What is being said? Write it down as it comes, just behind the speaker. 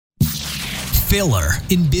Filler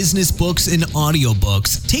in business books and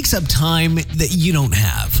audiobooks takes up time that you don't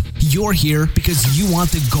have. You're here because you want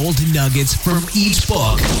the golden nuggets from each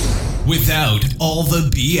book without all the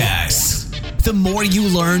BS. The more you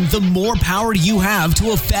learn, the more power you have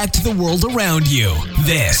to affect the world around you.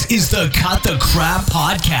 This is the Cut the Crap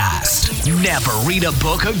Podcast. Never read a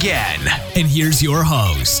book again. And here's your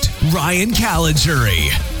host, Ryan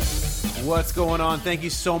Caligiuri. What's going on? Thank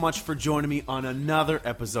you so much for joining me on another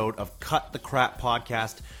episode of Cut the Crap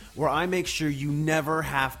Podcast, where I make sure you never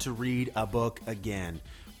have to read a book again.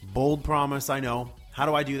 Bold promise, I know. How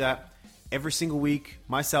do I do that? Every single week,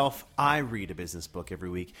 myself, I read a business book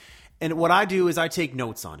every week. And what I do is I take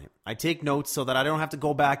notes on it. I take notes so that I don't have to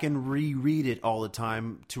go back and reread it all the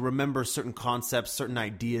time to remember certain concepts, certain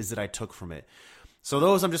ideas that I took from it. So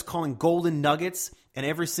those I'm just calling golden nuggets, and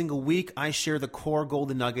every single week I share the core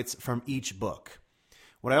golden nuggets from each book.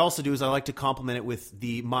 What I also do is I like to complement it with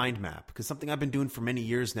the mind map, because something I've been doing for many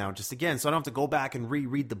years now, just again, so I don't have to go back and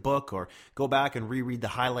reread the book or go back and reread the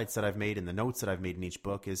highlights that I've made and the notes that I've made in each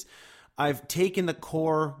book, is I've taken the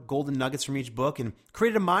core golden nuggets from each book and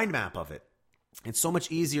created a mind map of it. It's so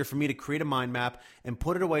much easier for me to create a mind map and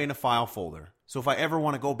put it away in a file folder. So if I ever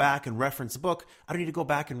want to go back and reference a book, I don't need to go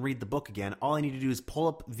back and read the book again. All I need to do is pull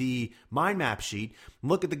up the mind map sheet,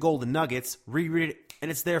 look at the golden nuggets, reread it, and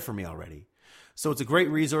it's there for me already. So it's a great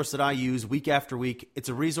resource that I use week after week. It's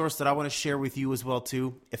a resource that I want to share with you as well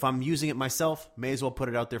too. If I'm using it myself, may as well put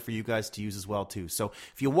it out there for you guys to use as well too. So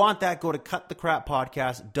if you want that, go to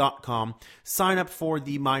cutthecrappodcast.com, sign up for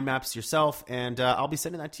the mind maps yourself, and I'll be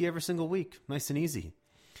sending that to you every single week. Nice and easy.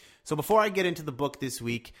 So before I get into the book this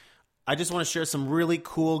week, I just want to share some really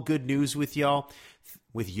cool, good news with y'all.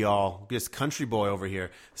 Just country boy over here.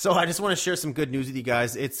 So I just want to share some good news with you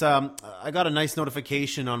guys. It's I got a nice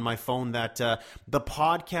notification on my phone that the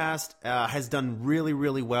podcast has done really,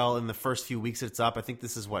 really well in the first few weeks it's up. I think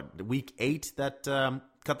this is week 8 that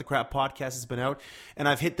Cut the Crap Podcast has been out, and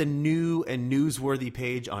I've hit the new and newsworthy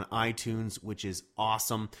page on iTunes, which is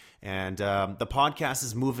awesome. And the podcast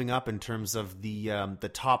is moving up in terms of the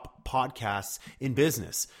top podcasts in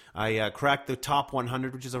business. I cracked the top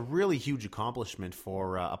 100, which is a really huge accomplishment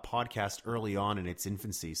for a podcast early on in its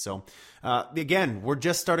infancy. So again, we're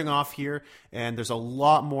just starting off here, and there's a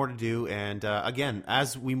lot more to do. And again,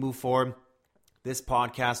 as we move forward, this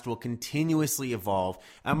podcast will continuously evolve.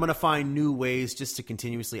 I'm going to find new ways just to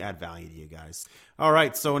continuously add value to you guys. All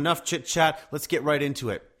right, so enough chit chat. Let's get right into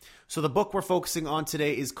it. So the book we're focusing on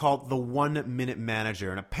today is called The 1 Minute Manager.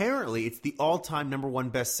 And apparently it's the all-time #1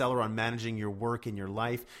 bestseller on managing your work and your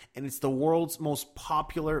life. And it's the world's most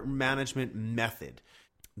popular management method.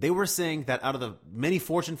 They were saying that out of the many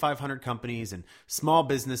Fortune 500 companies and small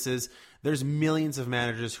businesses, there's millions of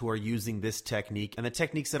managers who are using this technique. And the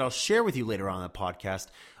techniques that I'll share with you later on in the podcast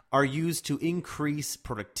are used to increase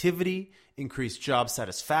productivity, increase job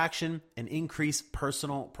satisfaction, and increase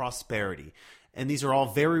personal prosperity. And these are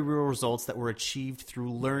all very real results that were achieved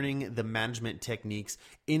through learning the management techniques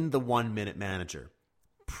in the 1 Minute Manager.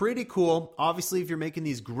 Pretty cool. Obviously, if you're making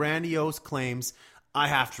these grandiose claims, I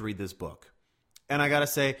have to read this book. And I got to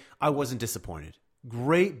say, I wasn't disappointed.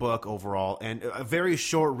 Great book overall, and a very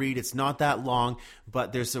short read. It's not that long,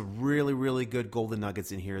 but there's some really, really good golden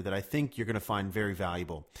nuggets in here that I think you're going to find very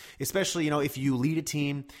valuable. Especially, if you lead a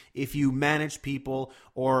team, if you manage people,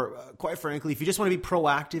 or quite frankly, if you just want to be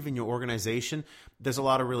proactive in your organization, there's a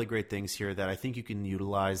lot of really great things here that I think you can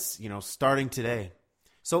utilize, starting today.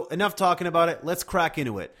 So enough talking about it. Let's crack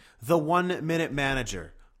into it. The 1 Minute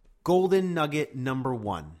Manager. Golden nugget number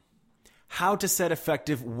 1. How to set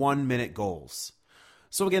effective 1-minute goals.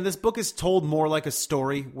 So again, this book is told more like a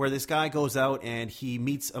story where this guy goes out and he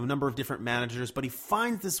meets a number of different managers, but he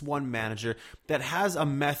finds this one manager that has a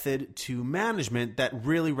method to management that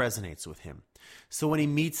really resonates with him. So when he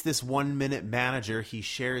meets this 1-minute manager, he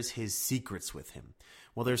shares his secrets with him.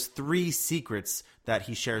 Well, there's 3 secrets that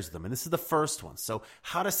he shares with them, and this is the first one. So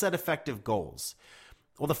how to set effective goals.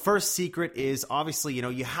 Well, the first secret is obviously,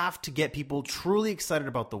 you have to get people truly excited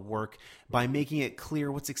about the work by making it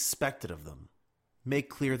clear what's expected of them. Make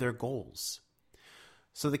clear their goals.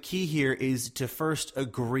 So the key here is to first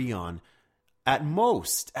agree on at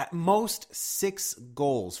most 6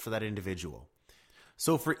 goals for that individual.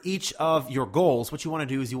 So for each of your goals, what you want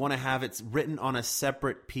to do is you want to have it written on a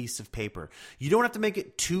separate piece of paper. You don't have to make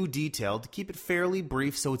it too detailed. Keep it fairly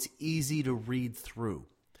brief so it's easy to read through.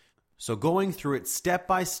 So going through it step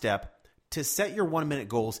by step, to set your 1-minute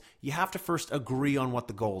goals, you have to first agree on what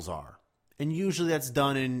the goals are. And usually that's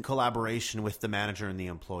done in collaboration with the manager and the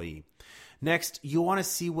employee. Next, you want to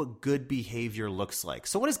see what good behavior looks like.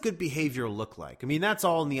 So what does good behavior look like? I mean, that's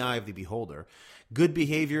all in the eye of the beholder. Good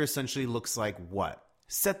behavior essentially looks like what?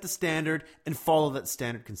 Set the standard and follow that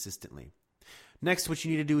standard consistently. Next, what you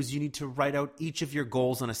need to do is you need to write out each of your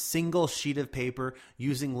goals on a single sheet of paper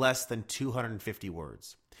using less than 250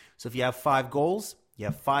 words. So if you have 5 goals, you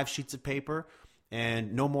have 5 sheets of paper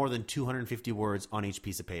and no more than 250 words on each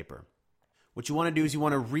piece of paper. What you want to do is you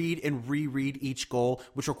want to read and reread each goal,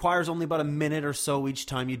 which requires only about a minute or so each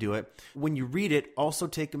time you do it. When you read it, also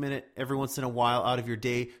take a minute every once in a while out of your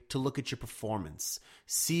day to look at your performance.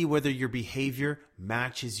 See whether your behavior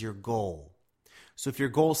matches your goal. So if your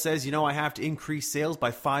goal says, I have to increase sales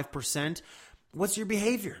by 5%, what's your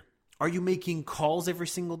behavior? Are you making calls every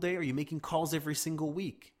single day? Are you making calls every single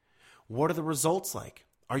week? What are the results like?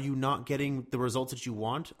 Are you not getting the results that you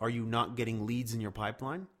want? Are you not getting leads in your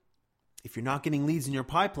pipeline? If you're not getting leads in your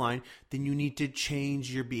pipeline, then you need to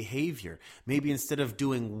change your behavior. Maybe instead of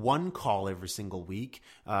doing 1 call every single week,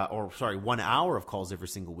 1 hour of calls every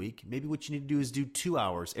single week, maybe what you need to do is do 2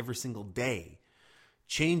 hours every single day.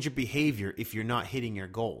 Change your behavior if you're not hitting your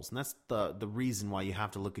goals. And that's the reason why you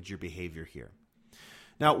have to look at your behavior here.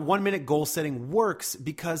 Now, 1-minute goal setting works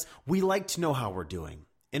because we like to know how we're doing.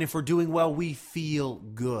 And if we're doing well, we feel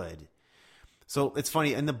good. So it's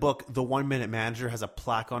funny, in the book, The 1-Minute Manager has a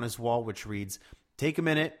plaque on his wall which reads, take a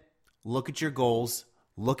minute, look at your goals,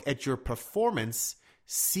 look at your performance,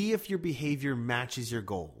 see if your behavior matches your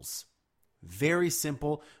goals. Very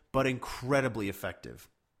simple, but incredibly effective.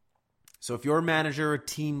 So if you're a manager, a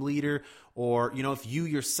team leader, or if you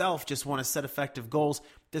yourself just want to set effective goals,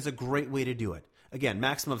 there's a great way to do it. Again,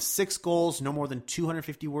 maximum of 6 goals, no more than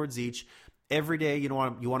 250 words each. Every day, you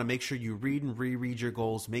want to make sure you read and reread your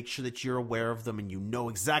goals. Make sure that you're aware of them and you know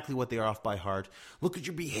exactly what they are off by heart. Look at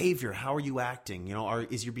your behavior. How are you acting?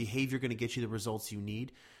 Is your behavior going to get you the results you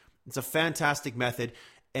need? It's a fantastic method.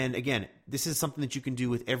 And again, this is something that you can do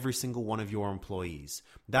with every single one of your employees.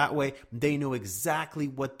 That way, they know exactly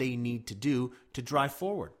what they need to do to drive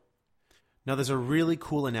forward. Now, there's a really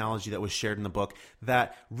cool analogy that was shared in the book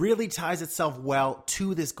that really ties itself well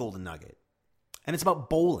to this golden nugget. And it's about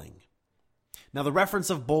bowling. Now, the reference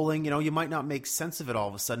of bowling, you might not make sense of it all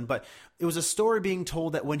of a sudden, but it was a story being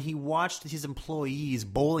told that when he watched his employees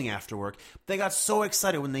bowling after work, they got so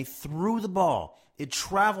excited when they threw the ball. It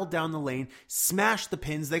traveled down the lane, smashed the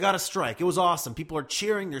pins, they got a strike. It was awesome. People are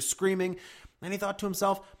cheering, they're screaming. And he thought to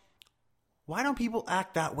himself, why don't people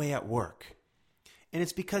act that way at work? And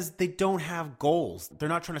it's because they don't have goals. They're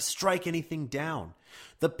not trying to strike anything down.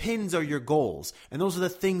 The pins are your goals, and those are the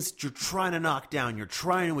things that you're trying to knock down, you're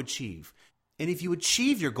trying to achieve. And if you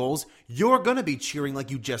achieve your goals, you're going to be cheering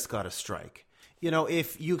like you just got a strike.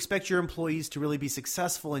 If you expect your employees to really be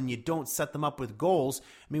successful and you don't set them up with goals,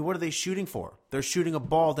 what are they shooting for? They're shooting a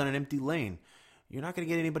ball down an empty lane. You're not going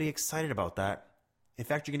to get anybody excited about that. In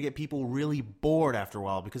fact, you're going to get people really bored after a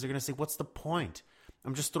while because they're going to say, what's the point?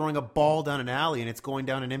 I'm just throwing a ball down an alley and it's going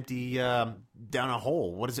down an empty, down a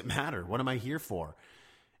hole. What does it matter? What am I here for?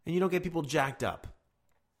 And you don't get people jacked up.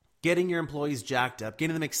 Getting your employees jacked up,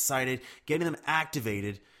 getting them excited, getting them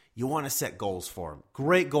activated, you want to set goals for them.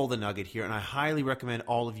 Great golden nugget here, and I highly recommend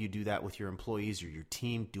all of you do that with your employees or your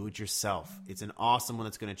team. Do it yourself. It's an awesome one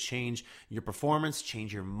that's going to change your performance,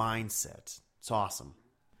 change your mindset. It's awesome.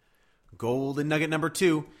 Golden nugget number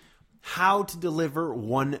 2, how to deliver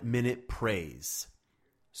 1-minute praise.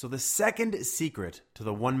 So the second secret to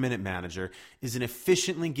the 1-minute manager is in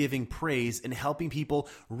efficiently giving praise and helping people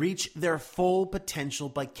reach their full potential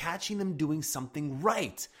by catching them doing something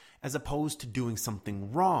right as opposed to doing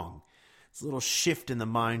something wrong. It's a little shift in the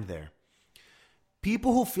mind there.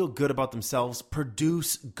 People who feel good about themselves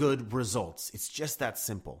produce good results. It's just that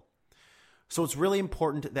simple. So it's really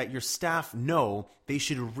important that your staff know they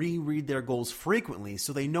should reread their goals frequently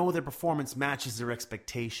so they know their performance matches their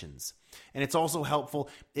expectations. And it's also helpful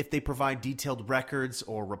if they provide detailed records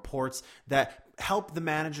or reports that help the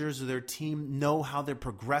managers or their team know how they're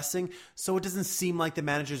progressing so it doesn't seem like the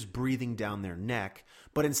manager's breathing down their neck.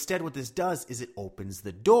 But instead what this does is it opens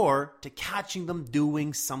the door to catching them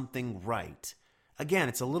doing something right. Again,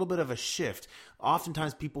 it's a little bit of a shift.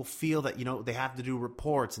 Oftentimes people feel that, they have to do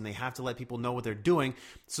reports and they have to let people know what they're doing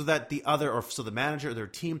so that the manager or their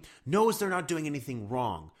team knows they're not doing anything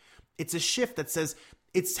wrong. It's a shift that says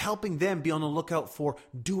it's helping them be on the lookout for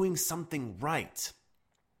doing something right.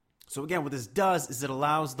 So again, what this does is it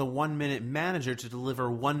allows the 1-minute manager to deliver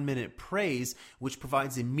 1-minute praise, which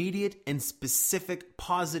provides immediate and specific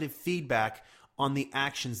positive feedback on the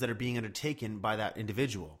actions that are being undertaken by that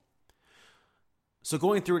individual. So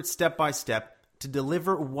going through it step by step, to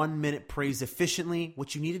deliver 1 minute praise efficiently,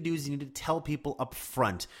 what you need to do is you need to tell people up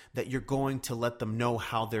front that you're going to let them know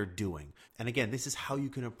how they're doing. And again, this is how you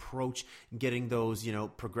can approach getting those,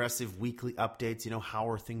 progressive weekly updates. How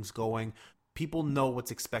are things going? People know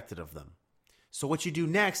what's expected of them. So what you do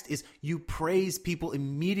next is you praise people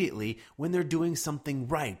immediately when they're doing something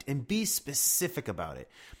right, and be specific about it.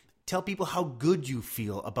 Tell people how good you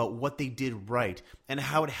feel about what they did right and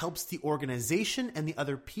how it helps the organization and the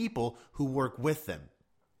other people who work with them.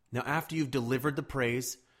 Now, after you've delivered the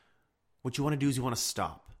praise, what you want to do is you want to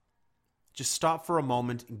stop. Just stop for a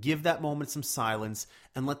moment, give that moment some silence,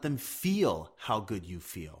 and let them feel how good you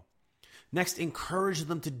feel. Next, encourage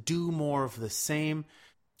them to do more of the same.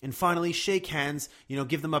 And finally, shake hands,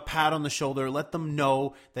 give them a pat on the shoulder, let them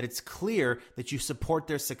know that it's clear that you support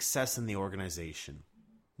their success in the organization.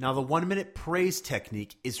 Now, the 1 minute praise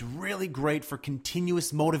technique is really great for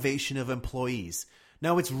continuous motivation of employees.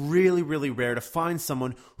 Now, it's really, really rare to find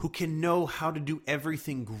someone who can know how to do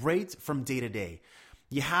everything great from day to day.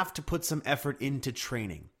 You have to put some effort into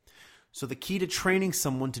training. So the key to training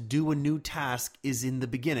someone to do a new task is in the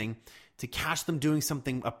beginning, to catch them doing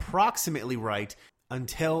something approximately right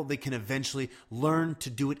until they can eventually learn to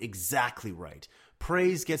do it exactly right.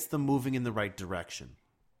 Praise gets them moving in the right direction.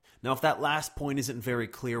 Now, if that last point isn't very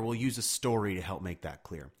clear, we'll use a story to help make that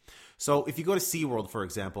clear. So if you go to SeaWorld, for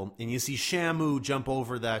example, and you see Shamu jump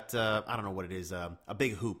over that, I don't know what it is, a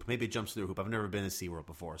big hoop. Maybe it jumps through a hoop. I've never been to SeaWorld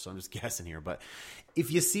before, so I'm just guessing here. But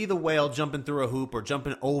if you see the whale jumping through a hoop or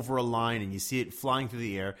jumping over a line and you see it flying through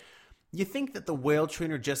the air, you think that the whale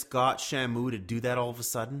trainer just got Shamu to do that all of a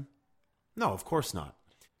sudden? No, of course not.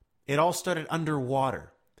 It all started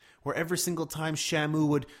underwater, where every single time Shamu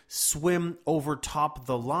would swim over top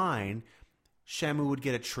the line, Shamu would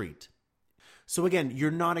get a treat. So again,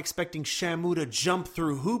 you're not expecting Shamu to jump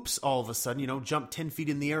through hoops all of a sudden, jump 10 feet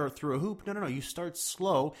in the air or through a hoop. No. You start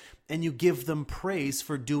slow and you give them praise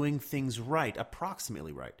for doing things right,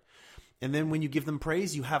 approximately right. And then when you give them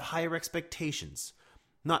praise, you have higher expectations.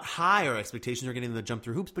 Not higher expectations are getting them to jump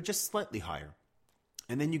through hoops, but just slightly higher.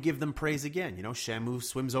 And then you give them praise again. Shamu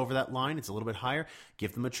swims over that line. It's a little bit higher.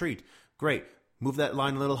 Give them a treat. Great. Move that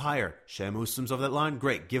line a little higher. Shamu swims over that line.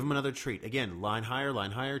 Great. Give them another treat. Again, line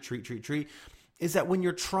higher, treat, treat, treat. Is that when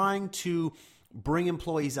you're trying to bring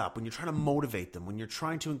employees up, when you're trying to motivate them, when you're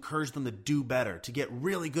trying to encourage them to do better, to get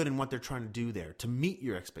really good in what they're trying to do there, to meet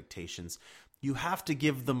your expectations, you have to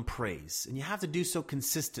give them praise. And you have to do so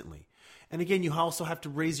consistently. And again, you also have to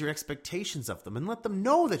raise your expectations of them and let them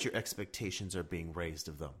know that your expectations are being raised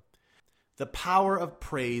of them. The power of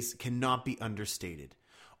praise cannot be understated.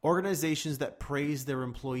 Organizations that praise their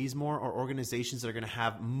employees more are organizations that are going to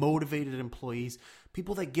have motivated employees,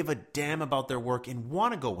 people that give a damn about their work and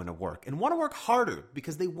want to go into work and want to work harder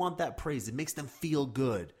because they want that praise. It makes them feel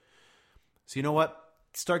good. So you know what?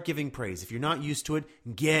 Start giving praise. If you're not used to it,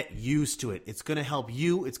 get used to it. It's going to help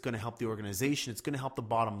you. It's going to help the organization. It's going to help the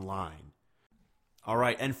bottom line. All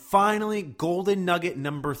right. And finally, golden nugget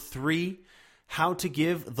number 3, how to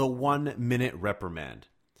give the 1 minute reprimand.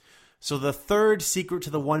 So the third secret to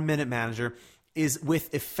the 1 minute manager is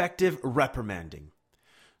with effective reprimanding.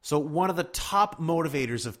 So one of the top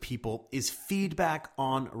motivators of people is feedback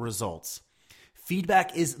on results.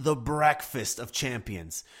 Feedback is the breakfast of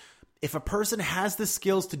champions. If a person has the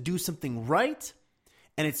skills to do something right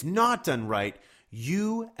and it's not done right,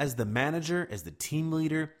 you as the manager, as the team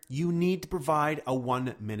leader, you need to provide a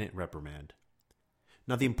 1 minute reprimand.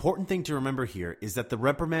 Now, the important thing to remember here is that the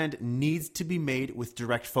reprimand needs to be made with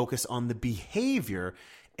direct focus on the behavior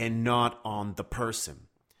and not on the person.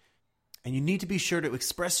 And you need to be sure to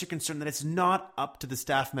express your concern that it's not up to the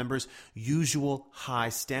staff member's usual high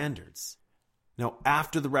standards. Now,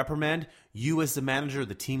 after the reprimand, you as the manager,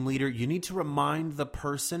 the team leader, you need to remind the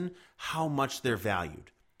person how much they're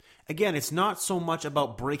valued. Again, it's not so much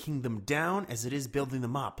about breaking them down as it is building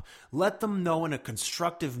them up. Let them know in a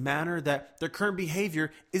constructive manner that their current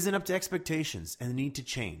behavior isn't up to expectations and they need to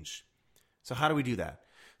change. So how do we do that?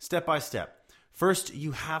 Step by step. First,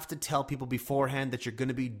 you have to tell people beforehand that you're going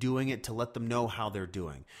to be doing it to let them know how they're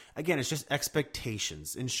doing. Again, it's just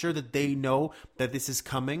expectations. Ensure that they know that this is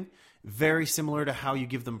coming. Very similar to how you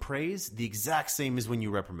give them praise, the exact same as when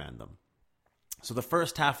you reprimand them. So the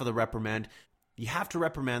first half of the reprimand, you have to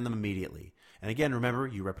reprimand them immediately. And again, remember,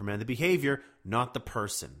 you reprimand the behavior, not the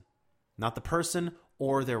person. Not the person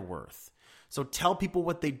or their worth. So tell people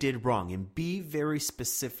what they did wrong and be very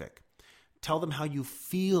specific. Tell them how you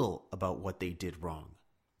feel about what they did wrong.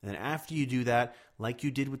 And after you do that, like you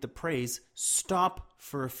did with the praise, stop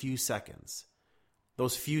for a few seconds.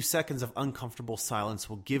 Those few seconds of uncomfortable silence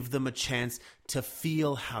will give them a chance to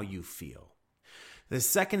feel how you feel. The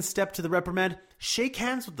second step to the reprimand, shake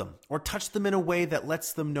hands with them or touch them in a way that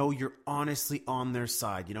lets them know you're honestly on their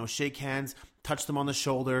side. Shake hands, touch them on the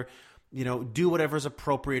shoulder, do whatever is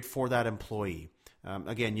appropriate for that employee.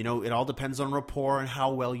 Again, it all depends on rapport and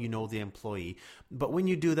how well you know the employee. But when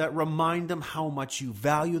you do that, remind them how much you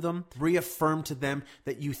value them. Reaffirm to them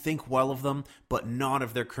that you think well of them, but not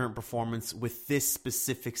of their current performance with this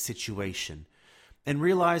specific situation. And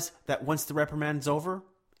realize that once the reprimand's over,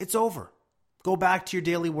 it's over. Go back to your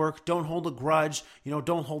daily work. Don't hold a grudge.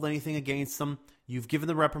 Don't hold anything against them. You've given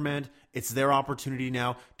the reprimand. It's their opportunity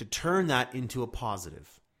now to turn that into a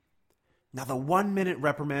positive. Now, the 1-minute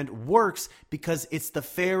reprimand works because it's the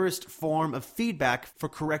fairest form of feedback for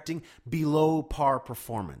correcting below par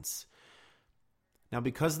performance. Now,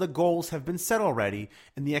 because the goals have been set already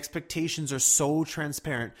and the expectations are so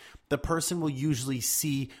transparent, the person will usually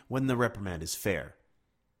see when the reprimand is fair.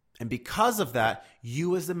 And because of that,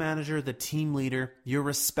 you as the manager, the team leader, you're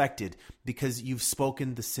respected because you've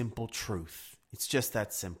spoken the simple truth. It's just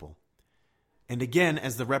that simple. And again,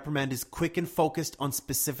 as the reprimand is quick and focused on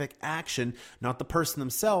specific action, not the person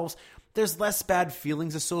themselves, there's less bad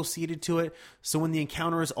feelings associated to it. So when the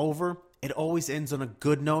encounter is over, it always ends on a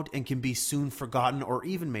good note and can be soon forgotten or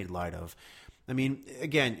even made light of.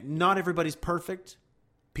 Again, not everybody's perfect.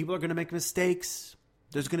 People are going to make mistakes.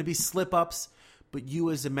 There's going to be slip-ups. But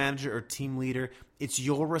you as a manager or team leader, it's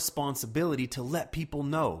your responsibility to let people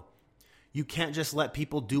know. You can't just let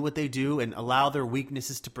people do what they do and allow their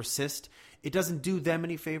weaknesses to persist. It doesn't do them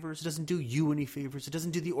any favors. It doesn't do you any favors. It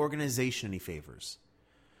doesn't do the organization any favors.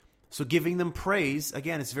 So giving them praise,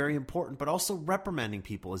 again, is very important, but also reprimanding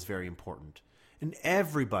people is very important. And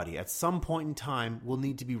everybody at some point in time will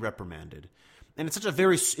need to be reprimanded. And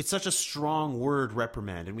it's such a strong word,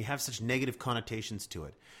 reprimand, and we have such negative connotations to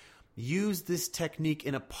it. Use this technique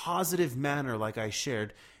in a positive manner like I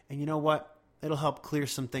shared, and you know what? It'll help clear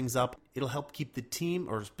some things up. It'll help keep the team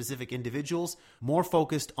or specific individuals more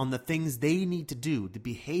focused on the things they need to do, the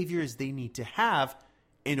behaviors they need to have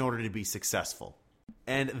in order to be successful.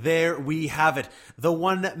 And there we have it. The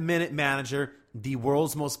 1-minute manager, the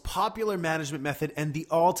world's most popular management method and the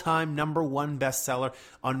all-time #1 bestseller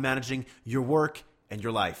on managing your work and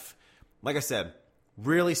your life. Like I said,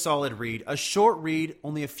 really solid read. A short read,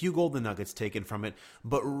 only a few golden nuggets taken from it,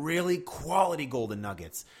 but really quality golden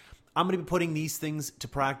nuggets. I'm going to be putting these things to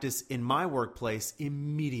practice in my workplace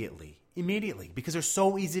immediately, because they're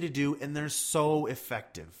so easy to do and they're so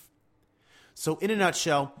effective. So in a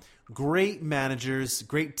nutshell, great managers,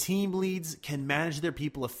 great team leads can manage their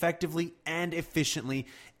people effectively and efficiently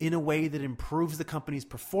in a way that improves the company's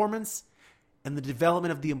performance and the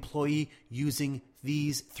development of the employee using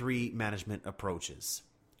these 3 management approaches.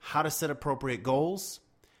 How to set appropriate goals,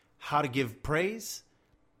 how to give praise,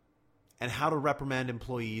 and how to reprimand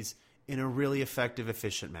employees in a really effective,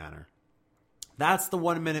 efficient manner. That's the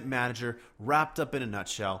 1-minute manager wrapped up in a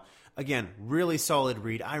nutshell. Again, really solid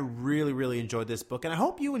read. I really, really enjoyed this book, and I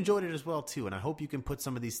hope you enjoyed it as well too, and I hope you can put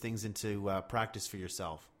some of these things into practice for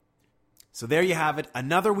yourself. So there you have it.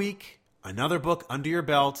 Another week, another book under your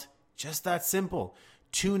belt. Just that simple.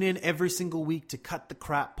 Tune in every single week to Cut the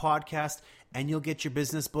Crap podcast, and you'll get your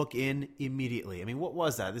business book in immediately. What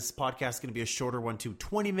was that? This podcast is going to be a shorter one too.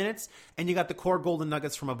 20 minutes, and you got the core golden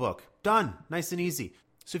nuggets from a book. Done. Nice and easy.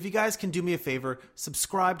 So if you guys can do me a favor,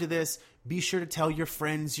 subscribe to this. Be sure to tell your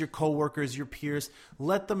friends, your coworkers, your peers.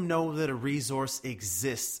 Let them know that a resource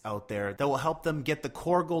exists out there that will help them get the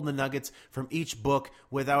core golden nuggets from each book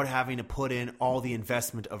without having to put in all the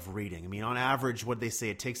investment of reading. On average, what they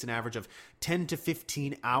say, it takes an average of 10 to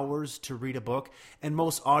 15 hours to read a book, and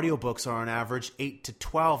most audiobooks are on average 8 to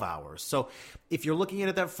 12 hours. So if you're looking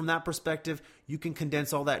at it from that perspective, you can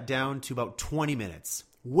condense all that down to about 20 minutes.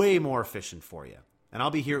 Way more efficient for you. And I'll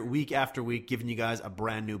be here week after week giving you guys a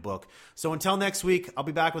brand new book. So until next week, I'll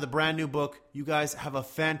be back with a brand new book. You guys have a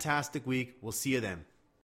fantastic week. We'll see you then.